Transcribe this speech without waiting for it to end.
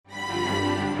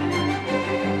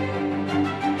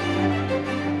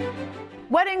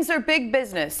Weddings are big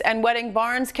business, and wedding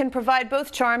barns can provide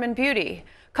both charm and beauty.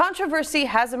 Controversy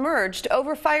has emerged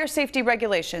over fire safety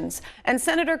regulations, and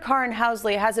Senator Karin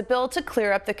Housley has a bill to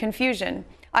clear up the confusion.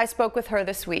 I spoke with her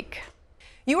this week.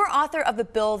 You are author of a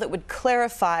bill that would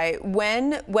clarify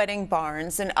when wedding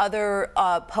barns and other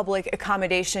public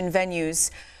accommodation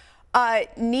venues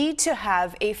need to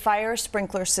have a fire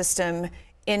sprinkler system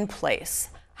in place.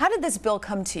 How did this bill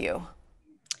come to you?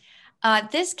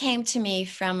 This came to me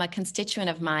from a constituent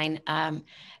of mine.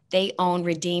 They own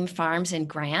Redeem Farms in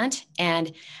Grant,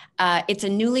 and it's a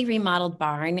newly remodeled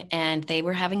barn, and they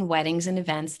were having weddings and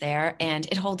events there, and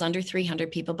it holds under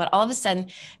 300 people. But all of a sudden,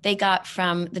 they got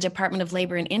from the Department of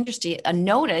Labor and Industry a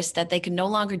notice that they could no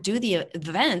longer do the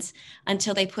events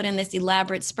until they put in this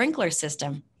elaborate sprinkler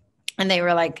system. And they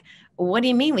were like, what do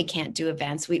you mean we can't do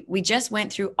events? We just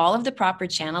went through all of the proper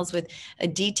channels with a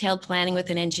detailed planning with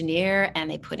an engineer,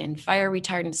 and they put in fire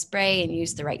retardant spray and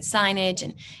used the right signage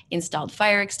and installed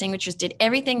fire extinguishers, did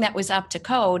everything that was up to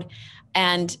code.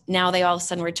 And now they all of a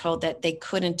sudden were told that they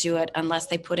couldn't do it unless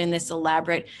they put in this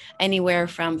elaborate, anywhere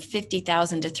from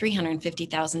 $50,000 to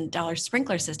 $350,000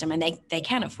 sprinkler system, and they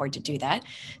can't afford to do that.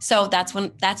 So that's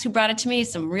who brought it to me,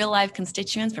 some real live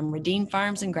constituents from Redeem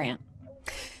Farms and Grant.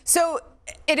 So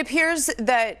it appears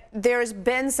that there's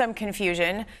been some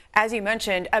confusion, as you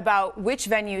mentioned, about which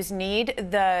venues need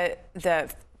the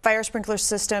fire sprinkler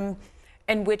system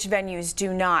and which venues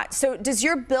do not. So does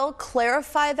your bill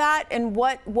clarify that, and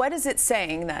what is it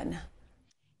saying then?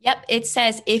 Yep, it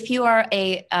says if you are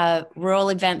a rural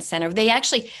event center,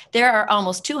 there are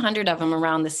almost 200 of them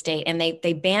around the state, and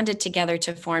they banded together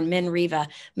to form MNREVA,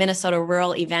 Minnesota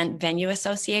Rural Event Venue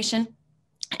Association.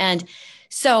 And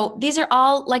so these are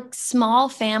all like small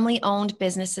family-owned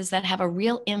businesses that have a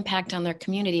real impact on their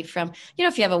community. From,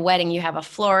 if you have a wedding, you have a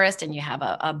florist and you have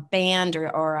a band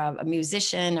or a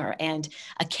musician and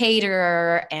a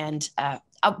caterer and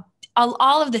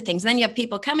all of the things. Then you have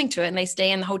people coming to it, and they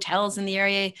stay in the hotels in the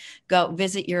area, go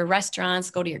visit your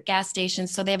restaurants, go to your gas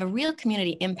stations. So they have a real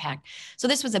community impact. So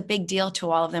this was a big deal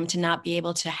to all of them to not be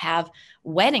able to have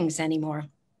weddings anymore.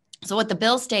 So what the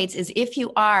bill states is if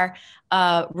you are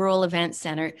a rural event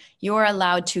center, you're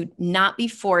allowed to not be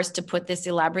forced to put this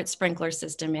elaborate sprinkler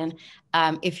system in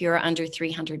if you're under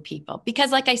 300 people.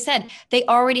 Because like I said, they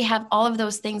already have all of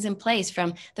those things in place,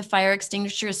 from the fire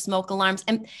extinguishers, smoke alarms,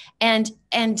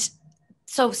 and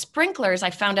so sprinklers, I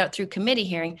found out through committee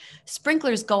hearing,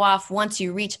 sprinklers go off once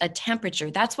you reach a temperature.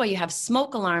 That's why you have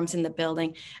smoke alarms in the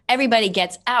building. Everybody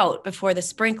gets out before the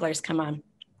sprinklers come on.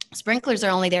 Sprinklers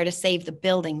are only there to save the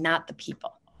building, not the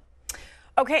people.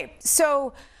 Okay,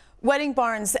 so wedding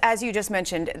barns, as you just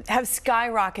mentioned, have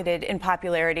skyrocketed in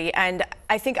popularity. And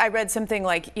I think I read something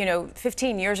like,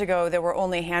 15 years ago, there were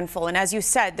only a handful. And as you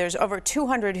said, there's over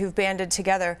 200 who've banded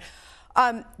together.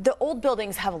 The old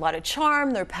buildings have a lot of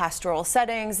charm, they're pastoral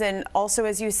settings, and also,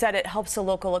 as you said, it helps the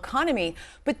local economy.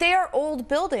 But they are old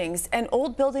buildings, and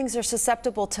old buildings are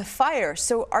susceptible to fire.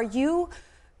 So are you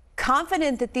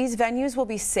confident that these venues will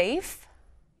be safe?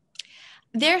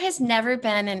 There has never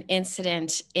been an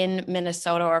incident in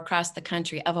Minnesota or across the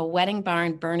country of a wedding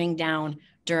barn burning down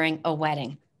during a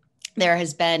wedding. There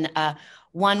has been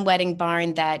one wedding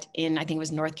barn that I think it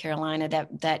was North Carolina,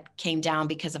 that came down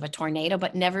because of a tornado,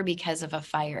 but never because of a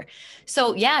fire.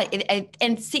 So yeah,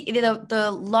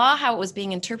 the law, how it was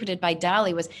being interpreted by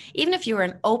Dolly, was even if you were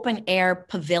an open air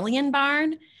pavilion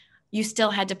barn, you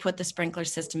still had to put the sprinkler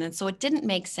system in. So it didn't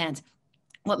make sense.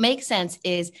 What makes sense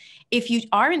is if you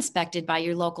are inspected by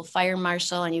your local fire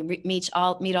marshal and you meet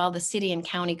all the city and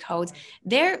county codes,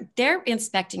 they're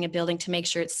inspecting a building to make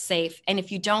sure it's safe. And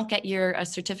if you don't get your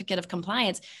certificate of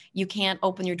compliance, you can't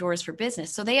open your doors for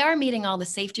business. So they are meeting all the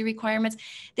safety requirements.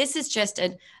 This is just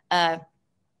an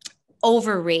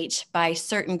overreach by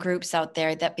certain groups out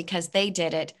there that because they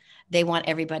did it, they want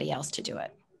everybody else to do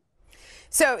it.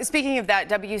 So speaking of that,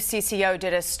 WCCO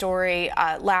did a story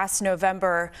last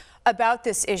November about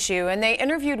this issue, and they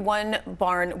interviewed one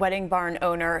wedding barn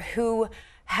owner who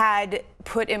had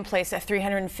put in place a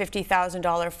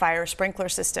 $350,000 fire sprinkler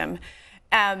system.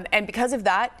 And because of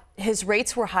that, his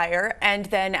rates were higher. And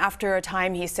then after a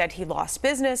time, he said he lost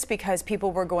business because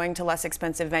people were going to less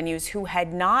expensive venues who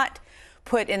had not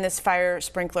put in this fire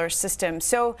sprinkler system.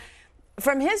 So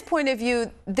from his point of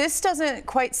view, this doesn't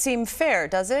quite seem fair,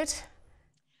 does it?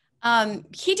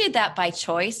 He did that by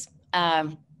choice.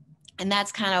 And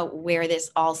that's kind of where this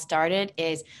all started,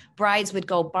 is brides would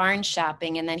go barn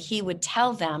shopping, and then he would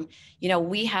tell them,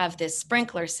 we have this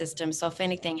sprinkler system, so if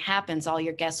anything happens, all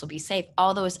your guests will be safe.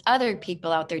 All those other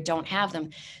people out there don't have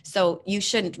them, so you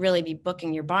shouldn't really be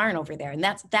booking your barn over there. And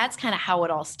that's kind of how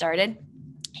it all started.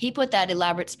 He put that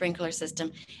elaborate sprinkler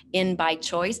system in by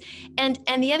choice. And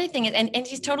the other thing is, and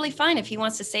he's totally fine if he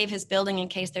wants to save his building in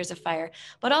case there's a fire.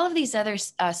 But all of these other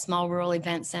small rural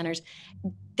event centers,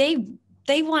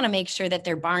 they want to make sure that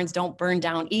their barns don't burn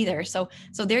down either. So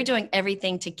they're doing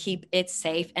everything to keep it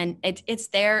safe, and it's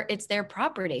their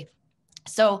property.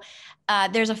 So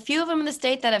there's a few of them in the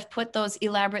state that have put those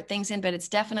elaborate things in, but it's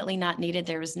definitely not needed.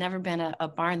 There has never been a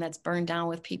barn that's burned down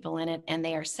with people in it, and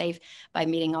they are safe by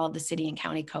meeting all of the city and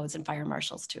county codes and fire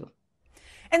marshals too.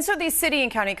 And so these city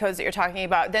and county codes that you're talking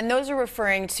about, then those are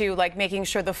referring to like making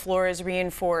sure the floor is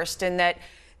reinforced and that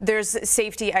there's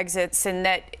safety exits, and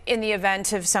that in the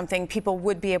event of something, people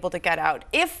would be able to get out.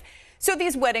 So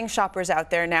these wedding shoppers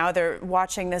out there now, they're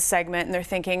watching this segment and they're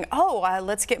thinking, oh,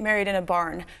 let's get married in a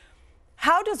barn.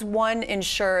 How does one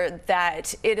ensure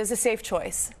that it is a safe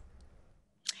choice?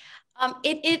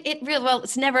 It really, well,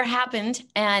 it's never happened.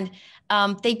 And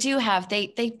they do have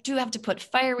to put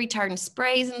fire retardant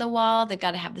sprays in the wall. They've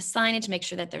got to have the signage, make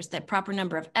sure that there's the proper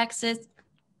number of exits,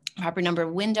 proper number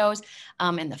of windows,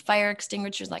 and the fire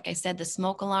extinguishers, like I said, the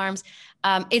smoke alarms.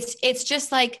 It's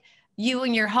just like you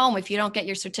in your home. If you don't get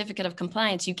your certificate of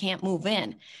compliance, you can't move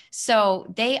in. So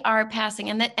they are passing,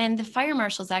 and the fire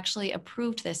marshals actually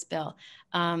approved this bill.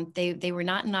 They were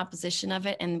not in opposition of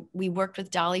it, and we worked with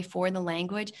Dolly for the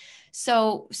language.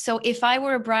 So if I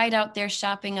were a bride out there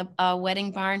shopping a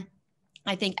wedding barn,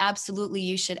 I think absolutely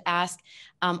you should ask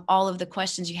all of the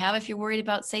questions you have if you're worried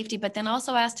about safety, but then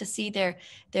also ask to see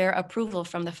their approval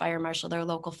from the fire marshal, their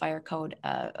local fire code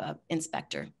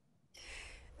inspector.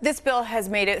 This bill has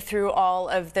made it through all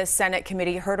of the Senate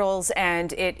committee hurdles,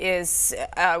 and it is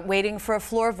waiting for a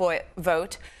floor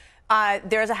vote.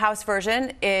 There's a House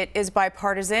version. It is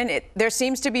bipartisan. There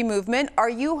seems to be movement. Are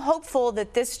you hopeful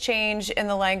that this change in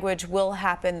the language will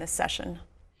happen this session?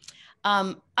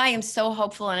 I am so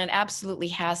hopeful, and it absolutely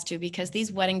has to, because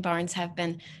these wedding barns have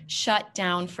been shut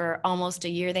down for almost a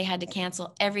year. They had to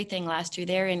cancel everything last year.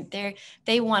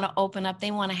 They want to open up.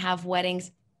 They want to have weddings.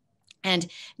 And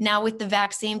now with the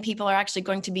vaccine, people are actually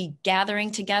going to be gathering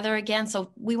together again.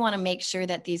 So we want to make sure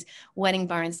that these wedding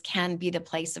barns can be the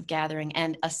place of gathering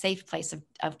and a safe place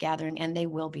of gathering, and they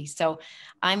will be. So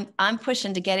I'm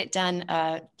pushing to get it done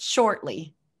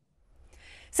shortly.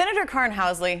 Senator Karin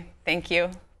Housley, thank you.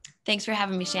 Thanks for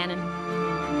having me, Shannon.